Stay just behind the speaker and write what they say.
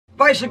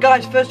Right, so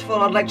guys, first of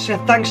all, I'd like to say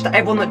thanks to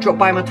everyone that dropped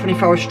by my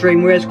 24-hour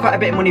stream. We raised quite a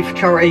bit of money for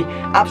charity.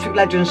 Absolute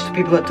legends to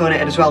people that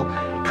donated as well.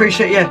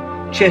 Appreciate you.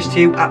 Cheers to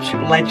you,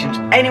 absolute legends.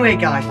 Anyway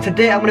guys,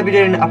 today I'm going to be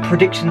doing a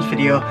predictions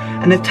video,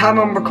 and the time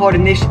I'm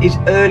recording this is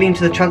early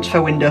into the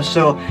transfer window,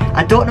 so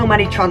I don't know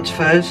many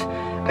transfers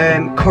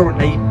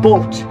currently,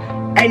 but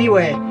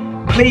anyway,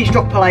 please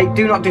drop a like,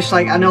 do not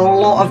dislike. I know a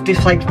lot of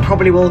dislikes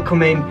probably will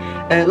come in.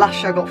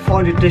 Last year I got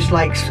 400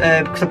 dislikes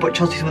because I put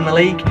Chelsea to win the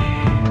league,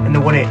 and they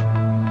won it.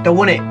 They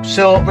won it.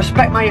 So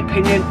respect my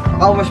opinion,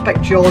 I'll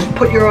respect yours.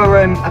 Put your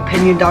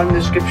opinion down in the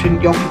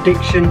description, your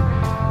prediction,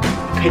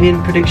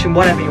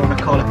 whatever you want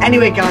to call it.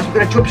 Anyway guys, we're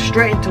going to jump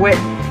straight into it.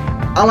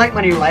 I like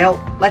my new layout,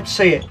 let's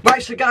see it.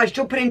 Right, so guys,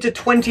 jumping into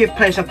 20th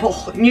place, I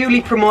put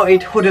newly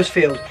promoted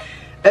Huddersfield.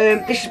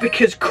 This is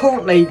because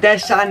currently their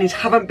signings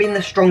haven't been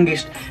the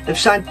strongest. They've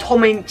signed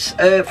Tom Ince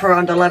for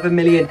around 11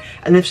 million,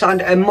 and they've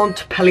signed a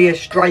Montpellier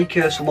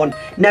striker, someone,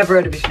 never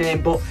heard of his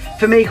name, but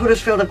for me,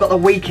 Huddersfield have got the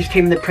weakest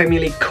team in the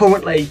Premier League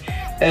currently.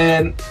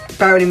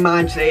 Bearing in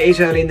mind that it is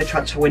early in the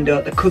transfer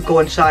window, they could go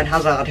and sign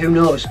Hazard, who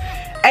knows.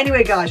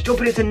 Anyway guys,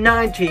 jumping into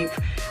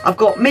 19th, I've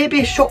got maybe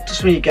a shock to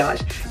some of you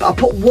guys, but I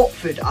put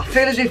Watford. I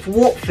feel as if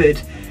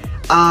Watford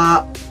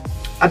are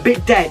a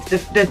bit dead.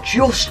 They've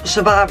just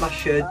survived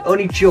last year,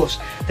 only just.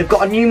 They've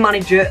got a new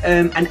manager,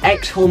 an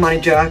ex-Hull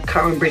manager, I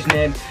can't remember his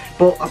name,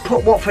 but I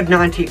put Watford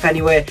 19th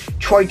anyway.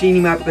 Troy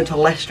Deeney might be going to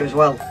Leicester as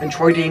well, and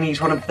Troy Deeney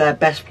is one of their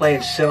best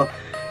players, so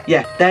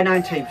yeah, they're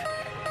 19th.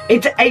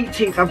 Into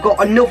 18th, I've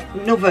got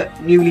another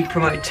newly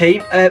promoted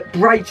team,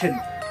 Brighton.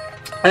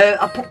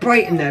 I put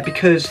Brighton there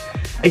because,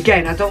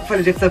 again, I don't feel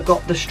as if they've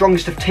got the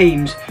strongest of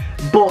teams,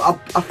 but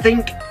I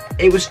think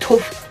it was a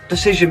tough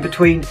decision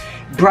between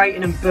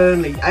Brighton and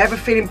Burnley. I have a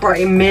feeling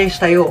Brighton may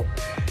stay up,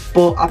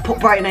 but I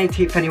put Brighton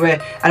 18th anyway,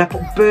 and I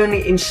put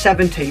Burnley in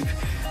 17th.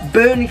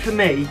 Burnley for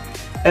me,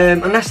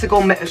 unless they go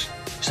and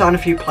sign a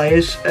few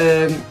players,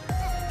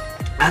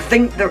 I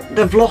think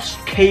they've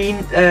lost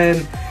Keane.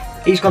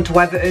 He's gone to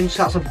Everton,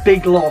 so that's a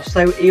big loss.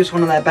 He was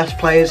one of their best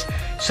players.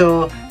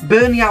 So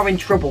Burnley are in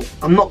trouble.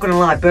 I'm not going to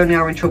lie, Burnley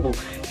are in trouble.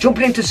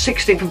 Jumping into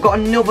 16th, we've got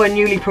another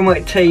newly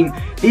promoted team.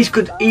 These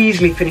could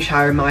easily finish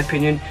higher in my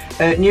opinion.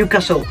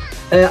 Newcastle.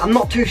 I'm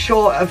not too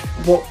sure of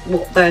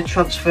what their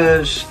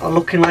transfers are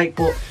looking like,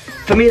 but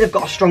for me they've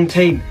got a strong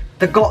team.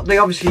 They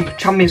obviously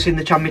champions in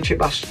the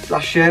Championship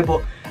last year,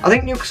 but I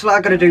think Newcastle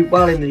are going to do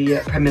well in the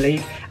Premier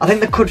League. I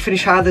think they could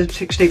finish higher than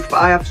 16th, but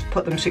I have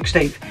put them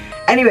 16th.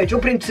 Anyway,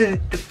 jumping into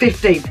the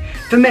 15th.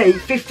 For me,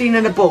 15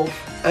 and above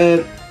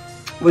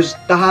was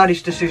the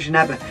hardest decision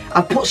ever.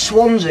 I put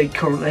Swansea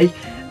currently.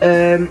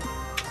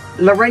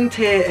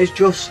 Llorente has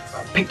just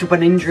picked up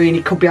an injury and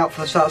he could be out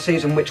for the start of the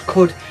season, which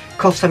could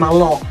cost them a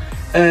lot.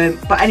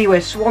 But anyway,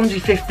 Swansea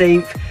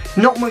 15th.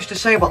 Not much to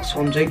say about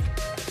Swansea,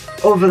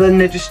 other than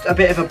they're just a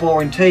bit of a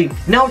boring team.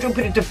 Now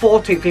jumping into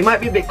 14th, it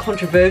might be a bit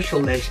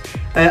controversial this.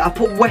 I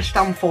put West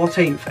Ham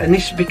 14th, and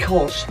this is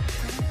because,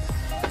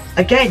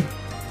 again,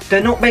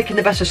 they're not making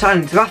the best of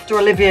signings. They're after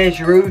Olivier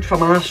Giroud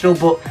from Arsenal,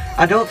 but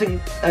I don't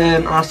think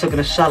Arsenal are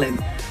going to sell him.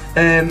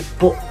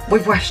 But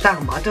with West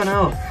Ham, I don't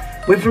know.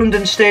 With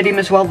London Stadium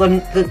as well,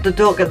 they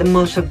don't get the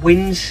most of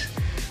wins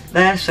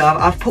there, so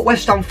I've put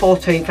West Ham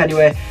 14th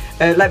anyway.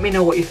 Let me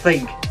know what you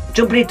think.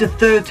 Jumping into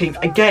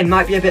 13th, again,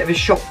 might be a bit of a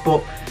shock,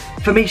 but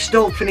for me,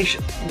 Stoke finish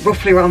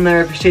roughly around there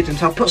every season,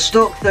 so I've put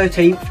Stoke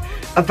 13th.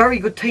 A very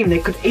good team. They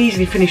could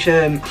easily finish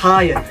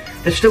higher.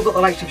 They've still got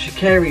the likes of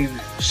Shaqiri,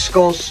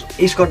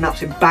 he scored an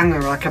absolute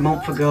banger like a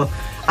month ago.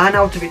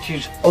 Arnautovic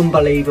is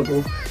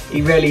unbelievable,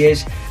 he really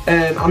is.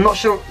 I'm not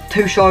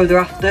too sure who they're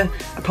after.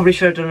 I probably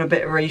should have done a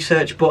bit of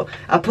research, but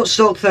I put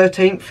Stoke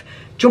 13th.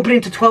 Jumping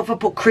into 12th, I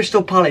put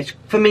Crystal Palace.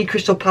 For me,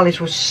 Crystal Palace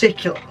was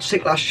sick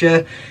last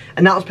year,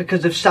 and that was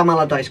because of Sam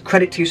Allardyce.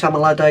 Credit to Sam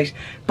Allardyce,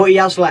 but he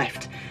has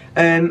left.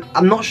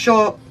 I'm not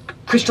sure.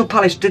 Crystal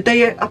Palace, did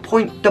they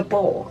appoint De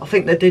Boer? I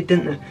think they did,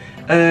 didn't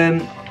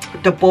they?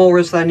 De Boer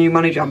as their new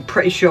manager, I'm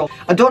pretty sure.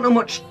 I don't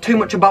know too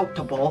much about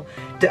De Boer.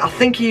 I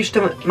think he used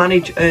to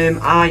manage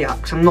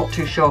Ajax. I'm not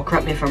too sure,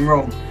 correct me if I'm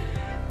wrong.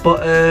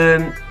 But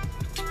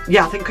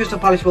yeah, I think Crystal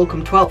Palace will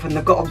come 12th, and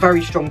they've got a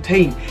very strong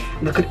team,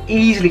 and they could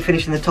easily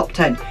finish in the top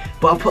 10.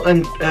 But I'll put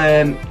them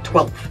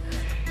 12th.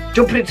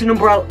 Jumping into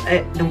number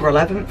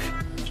 11th.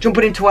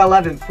 Jumping into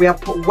 11th, we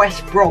have put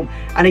West Brom,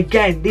 and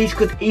again, these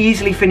could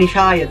easily finish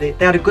higher. They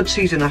had a good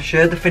season last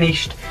year. They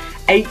finished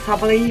 8th, I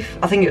believe.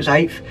 I think it was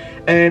 8th.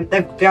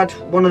 They had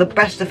one of the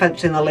best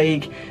defences in the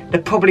league. They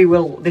probably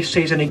will this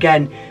season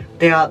again.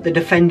 They are the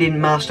defending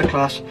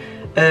masterclass.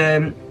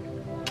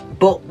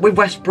 But with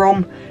West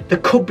Brom, they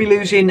could be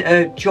losing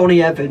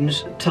Johnny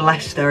Evans to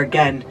Leicester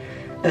again.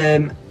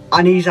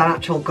 And he's an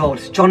actual god.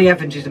 Johnny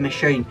Evans is a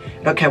machine.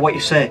 I don't care what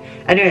you say.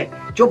 Anyway,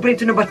 jumping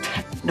into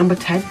number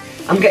 10.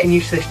 I'm getting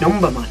used to this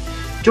number, man.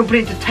 Jumping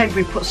into 10th,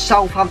 we put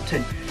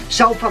Southampton.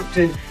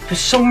 Southampton, for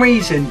some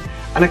reason,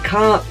 and I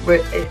can't,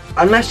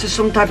 unless there's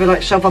some type of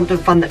like Southampton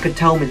fan that can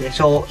tell me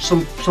this, or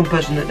some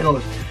person that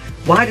knows.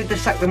 Why did they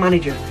sack the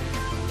manager?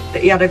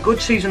 He had a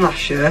good season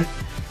last year.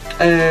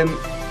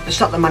 They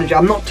sacked the manager.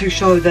 I'm not too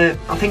sure.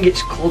 I think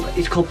it's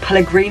called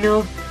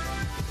Pellegrino.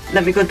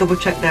 let me go double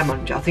check their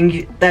manager. I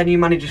think their new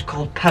manager's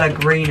called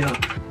Pellegrino.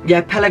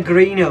 Yeah,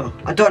 Pellegrino.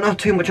 I don't know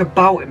too much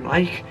about him,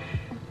 like,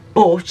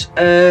 but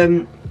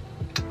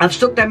I've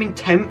stuck them in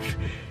 10th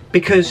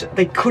because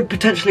they could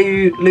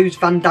potentially lose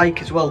Van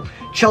Dijk as well.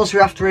 Chelsea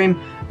are after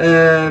him,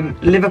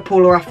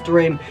 Liverpool are after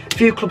him, a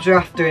few clubs are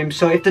after him.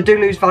 So if they do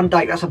lose Van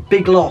Dijk, that's a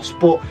big loss.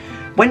 But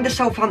when does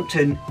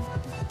Southampton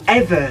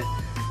ever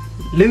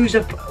lose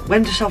a...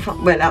 When does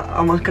Southampton... Wait,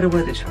 am I going to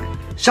word this right?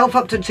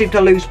 Southampton seem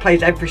to lose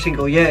players every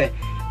single year.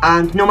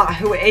 And no matter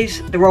who it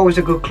is, they're always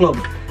a good club.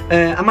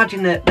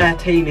 Imagine their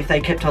team if they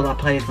kept all their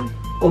players, man.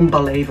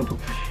 Unbelievable.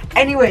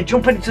 Anyway,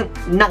 jumping into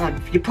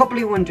 9th, you're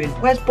probably wondering,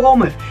 where's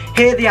Bournemouth?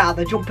 Here they are,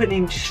 they're jumping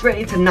in straight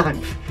into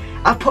 9th.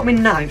 I've put them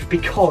in 9th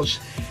because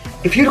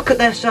if you look at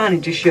their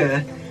signings this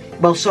year,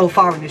 well, so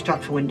far in this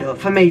transfer window,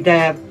 for me,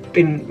 they've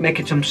been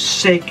making some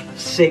sick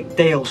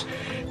deals.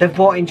 They've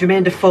brought in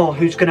Jermaine Defoe,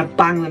 who's going to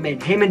bang them in.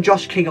 Him and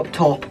Josh King up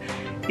top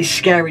is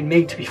scaring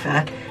me, to be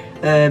fair.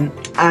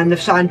 And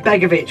they've signed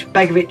Begovic,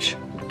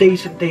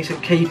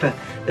 decent keeper.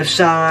 They've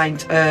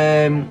signed,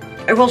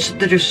 who else did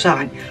they just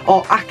sign?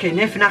 Oh, Ake,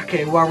 Nathan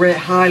Ake, who I rate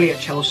highly at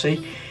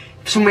Chelsea.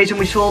 For some reason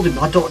we sold him,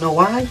 I don't know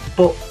why,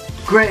 but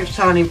great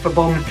signing for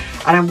Bournemouth.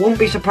 And I wouldn't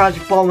be surprised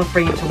if Bournemouth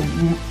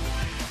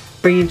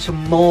bringing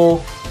some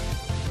more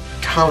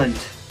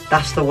talent.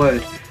 That's the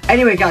word.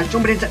 Anyway, guys,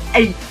 jumping into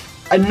 8th,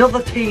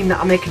 another team that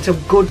are making some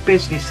good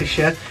business this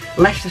year,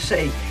 Leicester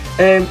City.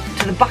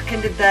 To the back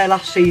end of their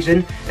last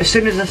season, as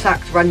soon as they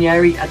sacked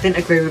Ranieri, I didn't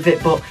agree with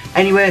it, but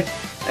anyway,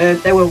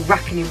 they were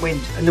racking in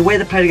wins, and the way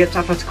they played against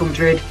Atletico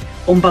Madrid,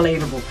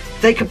 unbelievable.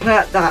 If they can play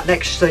like that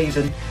next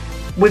season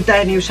with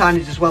their new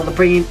signings as well, they're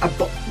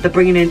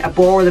bringing in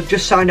Abora. They've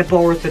just signed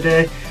Abora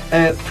today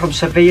from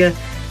Sevilla.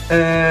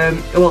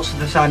 Who else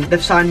have they signed?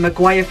 They've signed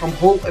Maguire from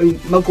Hull.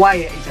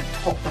 Maguire is a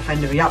top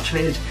defender, he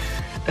actually is.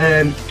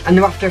 And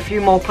they're after a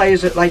few more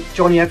players like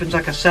Johnny Evans,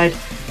 like I said.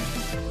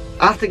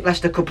 I think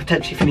Leicester could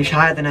potentially finish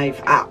higher than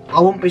 8th. I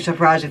wouldn't be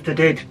surprised if they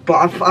did, but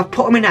I've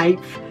put them in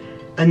 8th,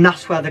 and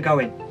that's where they're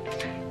going.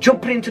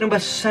 Jumping into number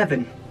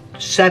 7th,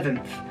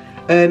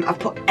 I've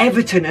put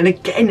Everton, and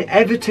again,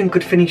 Everton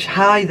could finish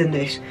higher than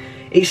this.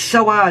 It's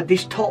so hard.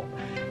 This top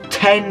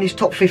 10, this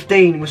top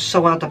 15 was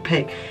so hard to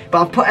pick.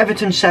 But I've put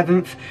Everton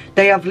 7th.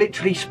 They have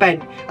literally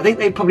spent, I think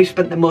they've probably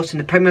spent the most in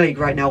the Premier League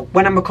right now.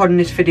 When I'm recording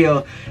this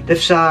video,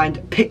 they've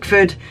signed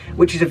Pickford,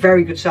 which is a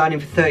very good signing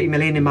for 30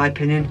 million in my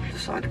opinion.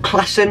 They've signed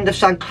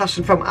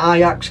Klaassen from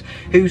Ajax,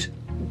 who's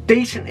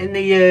decent in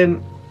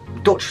the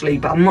Dutch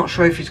league, but I'm not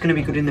sure if he's going to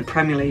be good in the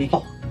Premier League.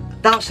 Oh,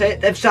 that's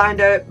it. They've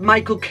signed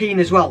Michael Keane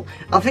as well.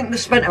 I think they've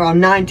spent around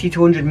 90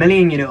 to 100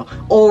 million, you know,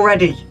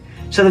 already.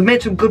 So they've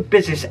made some good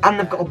business, and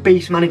they've got a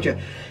beast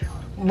manager.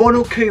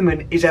 Ronald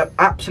Koeman is an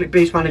absolute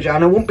beast manager,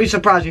 and I wouldn't be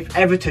surprised if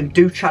Everton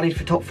do challenge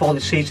for top 4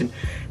 this season.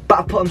 But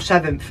I put them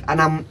 7th,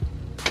 and I'm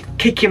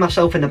kicking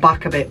myself in the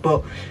back a bit.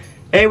 But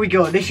here we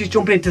go. This is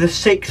jumping into the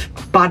 6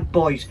 bad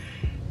boys.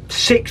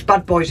 6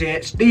 bad boys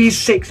here. These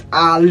 6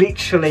 are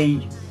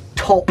literally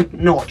top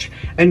notch.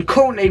 And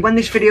currently, when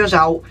this video's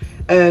out,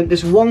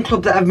 there's one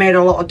club that have made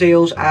a lot of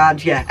deals,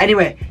 and yeah.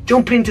 Anyway,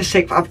 jumping into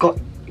 6th, I've got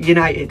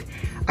United,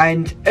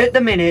 and at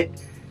the minute,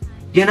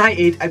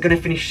 United are going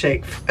to finish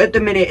 6th. At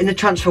the minute, in the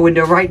transfer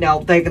window right now,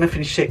 they're going to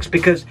finish 6th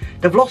because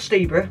they've lost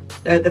Ibra.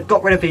 They've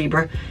got rid of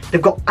Ibra. They've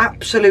got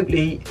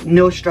absolutely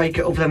no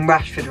striker other than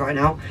Rashford right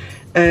now.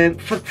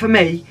 For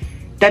me,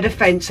 their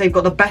defence, they've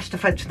got the best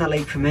defence in the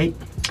league for me.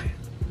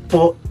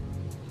 But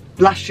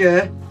last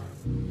year,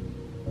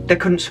 they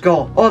couldn't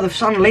score. Oh, they've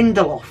signed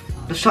Lindelof.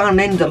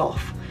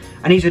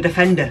 And he's a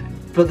defender.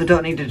 But they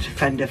don't need a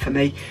defender for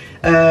me.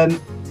 They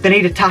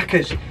need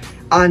attackers.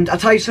 And I'll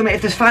tell you something,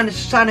 if they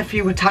sign a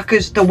few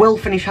attackers, they will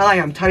finish high,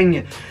 I'm telling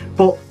you.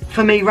 But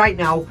for me right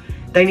now,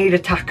 they need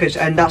attackers,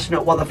 and that's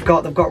not what they've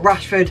got. They've got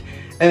Rashford,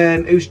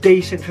 who's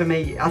decent for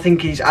me. I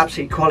think he's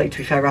absolute quality, to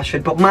be fair,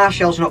 Rashford. But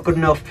Martial's not good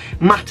enough.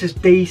 Mata's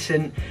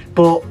decent.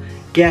 But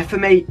yeah, for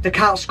me, they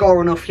can't score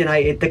enough,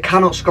 United. They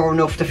cannot score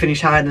enough to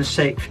finish higher than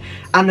 6th.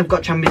 And they've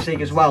got Champions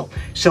League as well.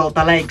 So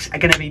the legs are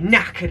going to be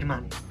knackered,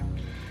 man.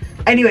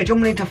 Anyway,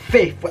 jumping into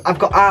 5th, I've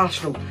got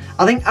Arsenal.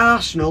 I think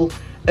Arsenal...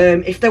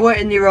 if they were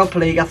in the Europa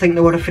League, I think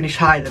they would have finished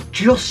higher. They've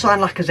just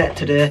signed Lacazette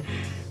today.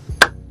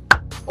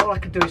 All I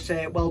can do is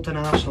say, well done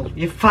Arsenal.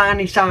 You've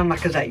finally signed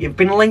Lacazette. You've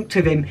been linked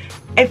with him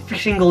every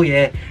single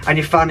year, and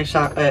you've finally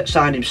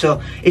signed him.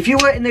 So, if you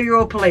were in the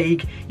Europa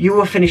League, you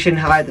were finishing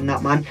higher than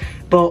that, man.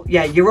 But,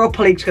 yeah,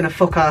 Europa League's going to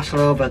fuck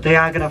Arsenal over. They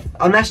are going to...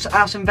 Unless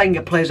Arsene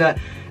Wenger plays a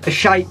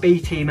shite B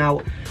team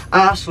out,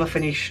 Arsenal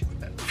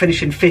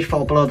finishing 5th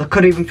or below. They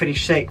could even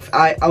finish 6th.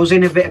 I was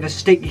in a bit of a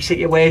sticky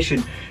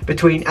situation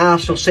between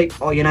Arsenal 6th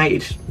or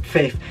United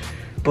 5th.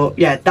 But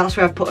yeah, that's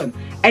where I've put them.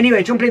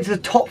 Anyway, jumping into the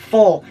top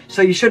 4.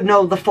 So you should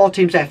know the 4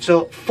 teams left.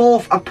 So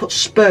 4th, I've put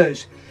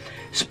Spurs.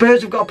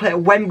 Spurs have got to play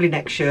at Wembley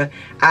next year.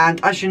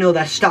 And as you know,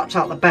 their stats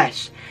aren't the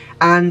best.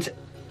 And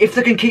if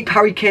they can keep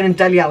Harry Kane and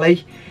Dele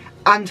Alli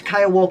and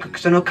Kyle Walker,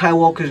 because I know Kyle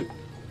Walker,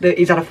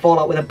 he's had a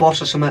fallout with a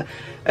boss or something.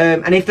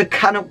 And if they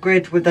can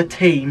upgrade with their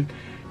team,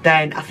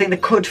 then I think they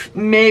could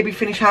maybe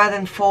finish higher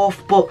than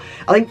 4th, but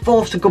I think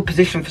 4th's a good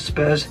position for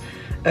Spurs.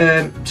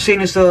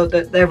 Seeing as though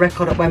that their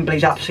record at Wembley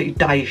is absolutely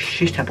dire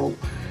shitable.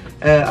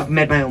 I've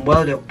made my own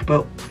word up,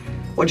 but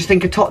what do you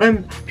think of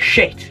Tottenham?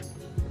 Shit.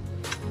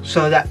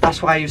 So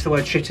that's why I use the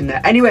word shit in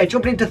there. Anyway,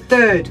 jumping into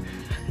 3rd.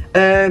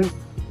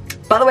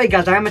 By the way,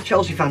 guys, I am a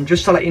Chelsea fan,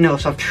 just to let you know,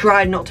 so I've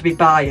tried not to be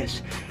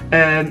biased.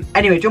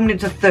 Anyway, jumping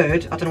into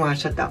 3rd, I don't know why I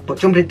said that, but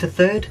jumping into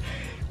 3rd,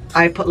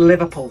 I put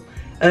Liverpool.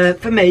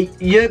 For me,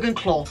 Jurgen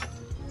Klopp,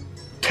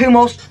 two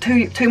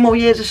more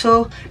years or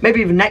so,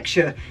 maybe even next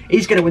year,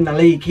 he's going to win the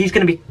league. He's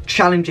going to be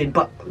challenging,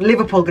 but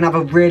Liverpool are going to have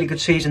a really good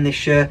season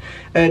this year.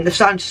 They've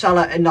signed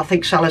Salah, and I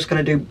think Salah's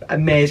going to do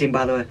amazing,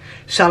 by the way.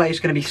 Salah is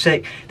going to be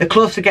sick. They're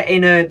close to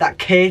getting that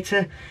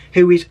Keita,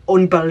 who is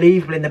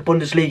unbelievable in the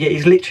Bundesliga.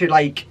 He's literally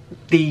like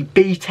the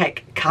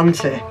B-Tech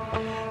Kante.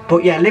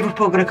 But yeah,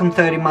 Liverpool are going to come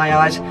 3rd in my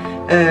eyes.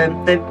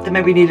 They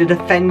maybe need a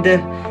defender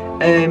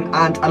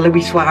and a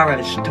Luis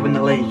Suarez to win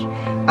the league.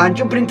 And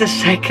jumping into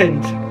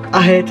 2nd,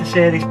 I hate to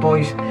say this,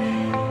 boys,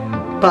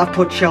 but I've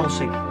put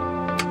Chelsea.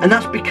 And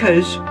that's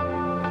because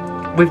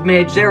we've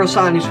made 0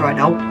 signings right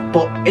now,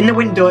 but in the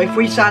window, if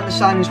we sign the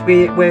signings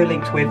we're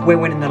linked with, we're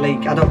winning the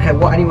league. I don't care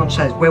what anyone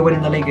says, we're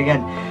winning the league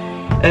again.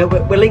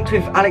 We're linked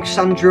with Alex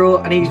Sandro,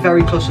 and he's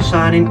very close to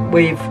signing.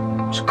 We've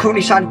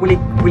currently signed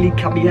Willy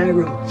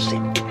Caballero, sick.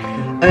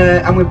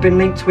 And we've been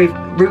linked with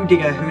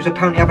Rudiger, who's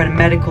apparently having a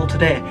medical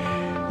today.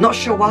 Not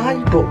sure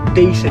why, but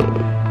decent.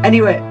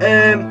 Anyway,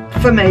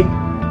 for me,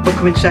 we're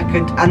coming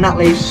 2nd, and that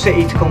leaves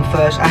City to come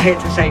 1st. I hate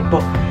to say it,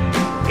 but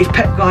it's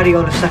Pep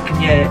Guardiola's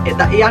 2nd year.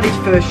 He had his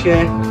 1st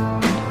year,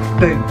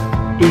 boom.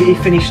 He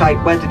finished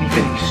like, where did he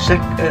finish?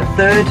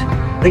 3rd,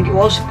 I think it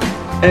was.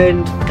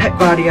 And Pep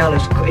Guardiola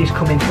is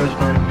coming for us,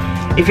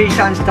 man. If he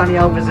signs Dani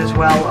Alves as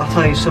well, I'll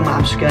tell you something,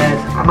 I'm scared.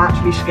 I'm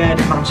actually scared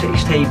of Man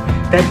City's team.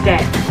 Their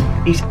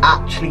depth is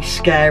actually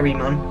scary,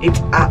 man. It's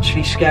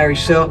actually scary.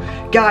 So,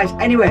 guys,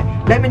 anyway,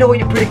 let me know what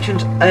your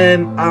predictions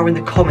are in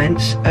the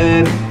comments.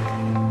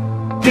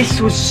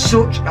 This was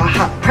such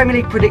a Premier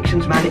League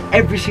predictions, man.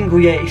 Every single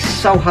year is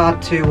so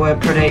hard to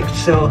predict.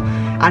 So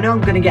I know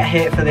I'm going to get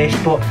hate for this,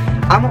 but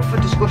I'm up for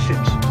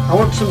discussions. I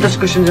want some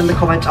discussions in the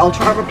comments. I'll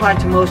try to reply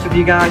to most of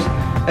you guys.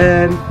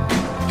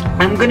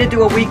 I'm going to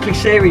do a weekly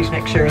series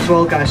next year as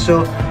well, guys.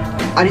 So,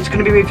 and it's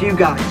going to be with you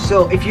guys.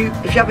 So if you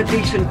have a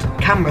decent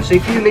camera, so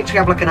if you literally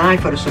have like an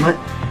iPhone or something,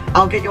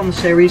 I'll get you on the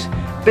series.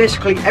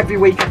 Basically every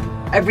week,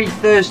 every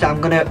Thursday, I'm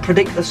going to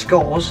predict the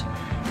scores,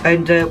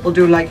 and we'll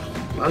do like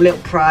little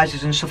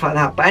prizes and stuff like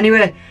that. But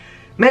anyway,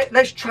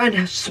 let's try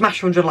and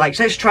smash 100 likes.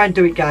 Let's try and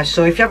do it, guys.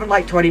 So if you haven't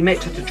liked already,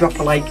 make sure to drop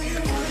a like.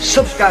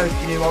 Subscribe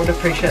if you're new, I would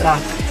appreciate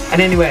that.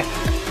 And anyway,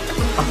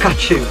 I'll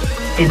catch you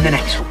in the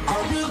next one.